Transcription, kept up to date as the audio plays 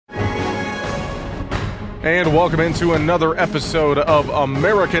And welcome into another episode of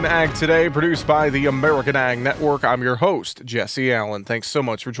American Ag Today, produced by the American Ag Network. I'm your host, Jesse Allen. Thanks so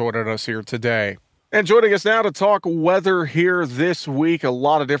much for joining us here today. And joining us now to talk weather here this week, a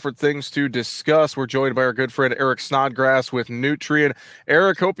lot of different things to discuss. We're joined by our good friend Eric Snodgrass with Nutrien.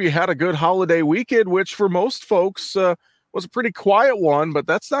 Eric, hope you had a good holiday weekend, which for most folks was a pretty quiet one, but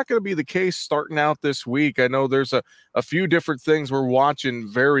that's not going to be the case starting out this week. I know there's a few different things we're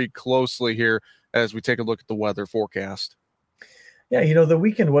watching very closely here as we take a look at the weather forecast. Yeah, the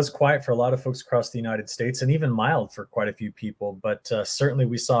weekend was quiet for a lot of folks across the United States and even mild for quite a few people. But certainly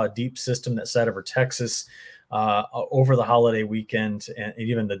we saw a deep system that sat over Texas over the holiday weekend and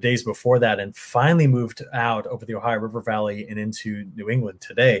even the days before that, and finally moved out over the Ohio River Valley and into New England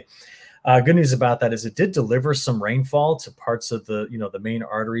today. Good news about that is it did deliver some rainfall to parts of the main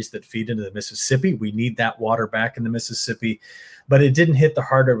arteries that feed into the Mississippi. We need that water back in the Mississippi, but it didn't hit the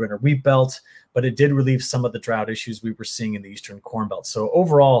harder winter wheat belt, but it did relieve some of the drought issues we were seeing in the Eastern Corn Belt. So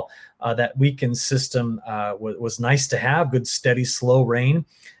overall, that weekend system was nice to have, good, steady, slow rain,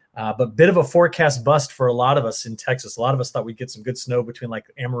 but bit of a forecast bust for a lot of us in Texas. A lot of us thought we'd get some good snow between like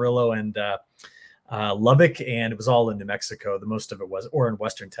Amarillo and Lubbock, and it was all in New Mexico. The most of it was, or in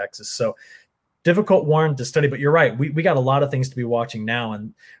Western Texas. So difficult one to study, but you're right. We got a lot of things to be watching now.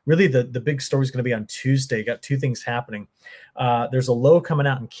 And really the big story is going to be on Tuesday. You got two things happening. There's a low coming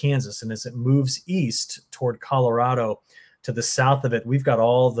out in Kansas, and as it moves east toward Colorado to the south of it, we've got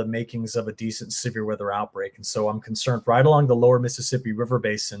all the makings of a decent severe weather outbreak. And so I'm concerned right along the lower Mississippi River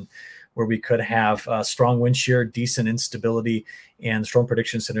Basin, where we could have strong wind shear, decent instability, and the Storm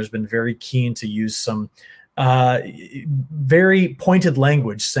Prediction Center has been very keen to use some very pointed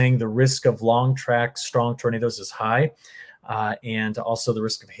language saying the risk of long track, strong tornadoes is high, and also the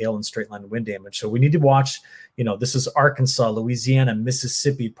risk of hail and straight line wind damage. So we need to watch, this is Arkansas, Louisiana,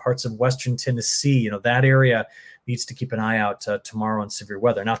 Mississippi, parts of Western Tennessee, that area needs to keep an eye out tomorrow on severe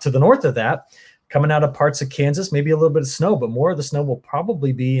weather. Now to the north of that, coming out of parts of Kansas, maybe a little bit of snow, but more of the snow will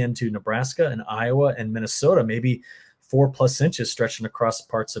probably be into Nebraska and Iowa and Minnesota, maybe 4+ inches stretching across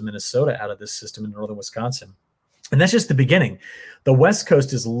parts of Minnesota out of this system in northern Wisconsin. And that's just the beginning. The West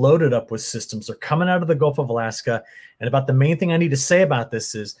Coast is loaded up with systems. They're coming out of the Gulf of Alaska. And about the main thing I need to say about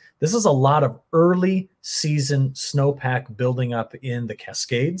this is a lot of early season snowpack building up in the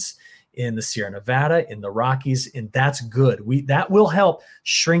Cascades, in the Sierra Nevada, in the Rockies, and that's good. That will help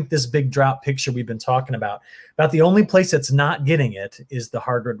shrink this big drought picture we've been talking about. About the only place that's not getting it is the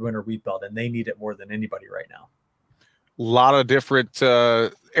hardwood winter wheat belt, and they need it more than anybody right now. A lot of different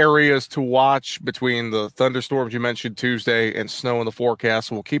areas to watch between the thunderstorms you mentioned Tuesday and snow in the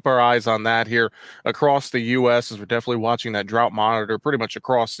forecast. We'll keep our eyes on that here across the U.S. as we're definitely watching that drought monitor pretty much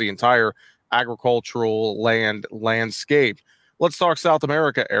across the entire agricultural landscape. Let's talk South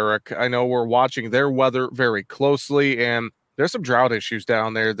America, Eric. I know we're watching their weather very closely, and there's some drought issues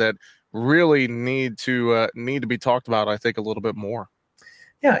down there that really need to be talked about, I think, a little bit more.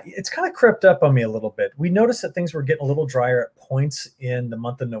 Yeah, it's kind of crept up on me a little bit. We noticed that things were getting a little drier at points in the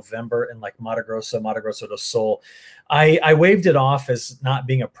month of November in like Mato Grosso do Sul. I waved it off as not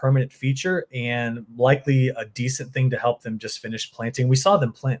being a permanent feature and likely a decent thing to help them just finish planting. We saw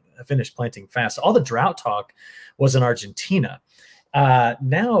them finish planting fast. All the drought talk was in Argentina.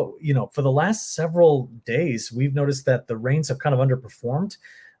 Now, for the last several days, we've noticed that the rains have kind of underperformed.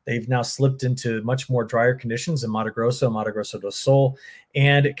 They've now slipped into much more drier conditions in Mato Grosso do Sul,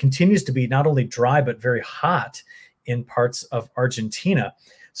 and it continues to be not only dry, but very hot in parts of Argentina.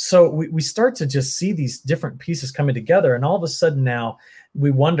 So we start to just see these different pieces coming together, and all of a sudden now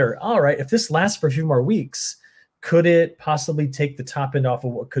we wonder, all right, if this lasts for a few more weeks, could it possibly take the top end off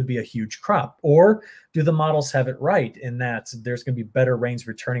of what could be a huge crop? Or do the models have it right in that there's going to be better rains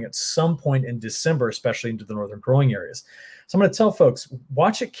returning at some point in December, especially into the northern growing areas? So I'm going to tell folks,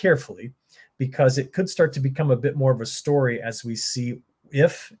 watch it carefully because it could start to become a bit more of a story as we see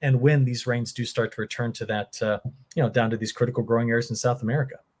if and when these rains do start to return to that, down to these critical growing areas in South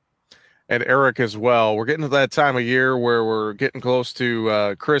America. And Eric as well. We're getting to that time of year where we're getting close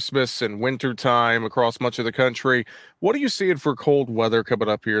to Christmas and winter time across much of the country. What are you seeing for cold weather coming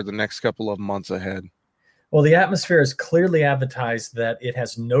up here the next couple of months ahead? Well, the atmosphere has clearly advertised that it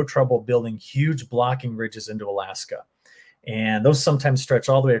has no trouble building huge blocking ridges into Alaska. And those sometimes stretch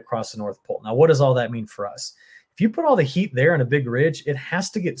all the way across the North Pole. Now, what does all that mean for us? If you put all the heat there in a big ridge, it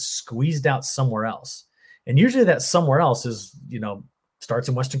has to get squeezed out somewhere else. And usually that somewhere else is, starts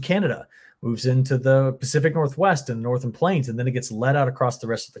in Western Canada, moves into the Pacific Northwest and Northern Plains, and then it gets let out across the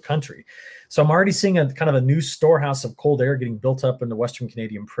rest of the country. So I'm already seeing a kind of a new storehouse of cold air getting built up in the Western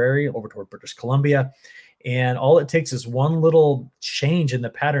Canadian Prairie over toward British Columbia. And all it takes is one little change in the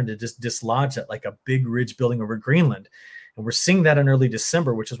pattern to just dislodge that, like a big ridge building over Greenland. And we're seeing that in early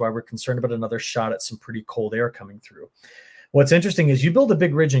December, which is why we're concerned about another shot at some pretty cold air coming through. What's interesting is you build a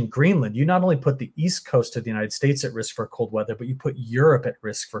big ridge in Greenland, you not only put the east coast of the United States at risk for cold weather, but you put Europe at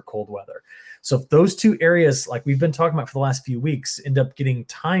risk for cold weather. So if those two areas, like we've been talking about for the last few weeks, end up getting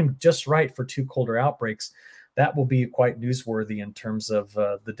timed just right for two colder outbreaks, that will be quite newsworthy in terms of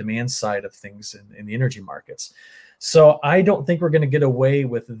the demand side of things in the energy markets. So I don't think we're going to get away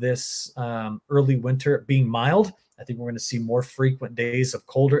with this early winter being mild. I think we're going to see more frequent days of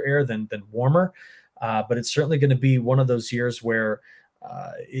colder air than warmer. But it's certainly going to be one of those years where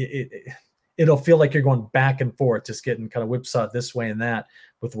it'll feel like you're going back and forth, just getting kind of whipsawed this way and that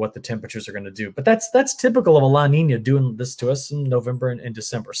with what the temperatures are going to do. But that's typical of a La Nina doing this to us in November and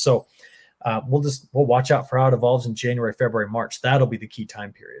December. So we'll watch out for how it evolves in January, February, March. That'll be the key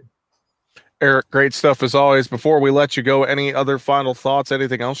time period. Eric, great stuff as always. Before we let you go, any other final thoughts?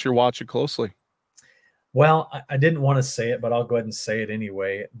 Anything else you're watching closely? Well, I didn't want to say it, but I'll go ahead and say it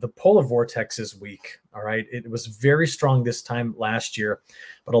anyway. The polar vortex is weak, all right? It was very strong this time last year,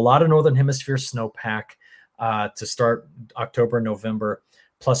 but a lot of northern hemisphere snowpack to start October, November,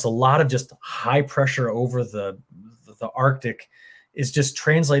 plus a lot of just high pressure over the Arctic is just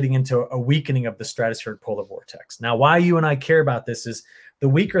translating into a weakening of the stratospheric polar vortex. Now, why you and I care about this is the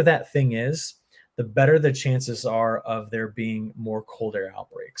weaker that thing is, the better the chances are of there being more cold air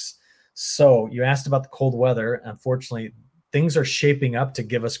outbreaks. So you asked about the cold weather. Unfortunately, things are shaping up to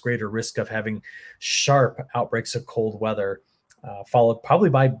give us greater risk of having sharp outbreaks of cold weather, followed probably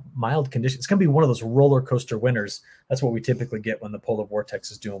by mild conditions. It's going to be one of those roller coaster winters. That's what we typically get when the polar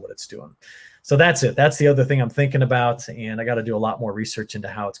vortex is doing what it's doing. So that's it. That's the other thing I'm thinking about. And I got to do a lot more research into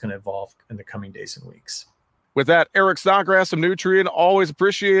how it's going to evolve in the coming days and weeks. With that, Eric Snodgrass of Nutrien, always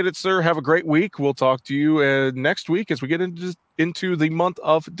appreciate it, sir. Have a great week. We'll talk to you next week as we get into the month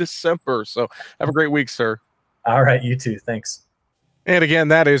of December. So have a great week, sir. All right, you too. Thanks. And again,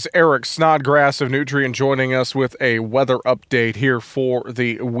 that is Eric Snodgrass of Nutrien joining us with a weather update here for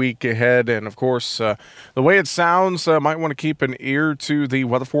the week ahead. And of course, the way it sounds, might want to keep an ear to the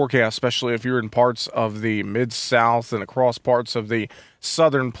weather forecast, especially if you're in parts of the Mid-South and across parts of the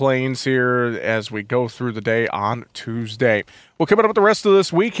Southern Plains here as we go through the day on Tuesday. Well, coming up with the rest of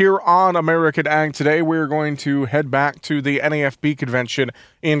this week here on American Ag Today, we're going to head back to the NAFB convention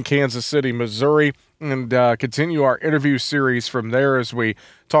in Kansas City, Missouri, and continue our interview series from there as we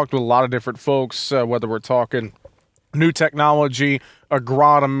talk to a lot of different folks, whether we're talking new technology,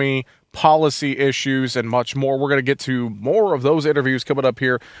 agronomy, policy issues, and much more. We're going to get to more of those interviews coming up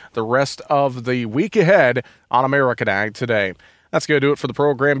here the rest of the week ahead on American Ag Today. That's going to do it for the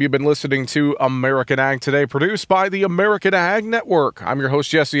program. You've been listening to American Ag Today, produced by the American Ag Network. I'm your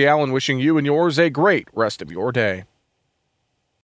host, Jesse Allen, wishing you and yours a great rest of your day.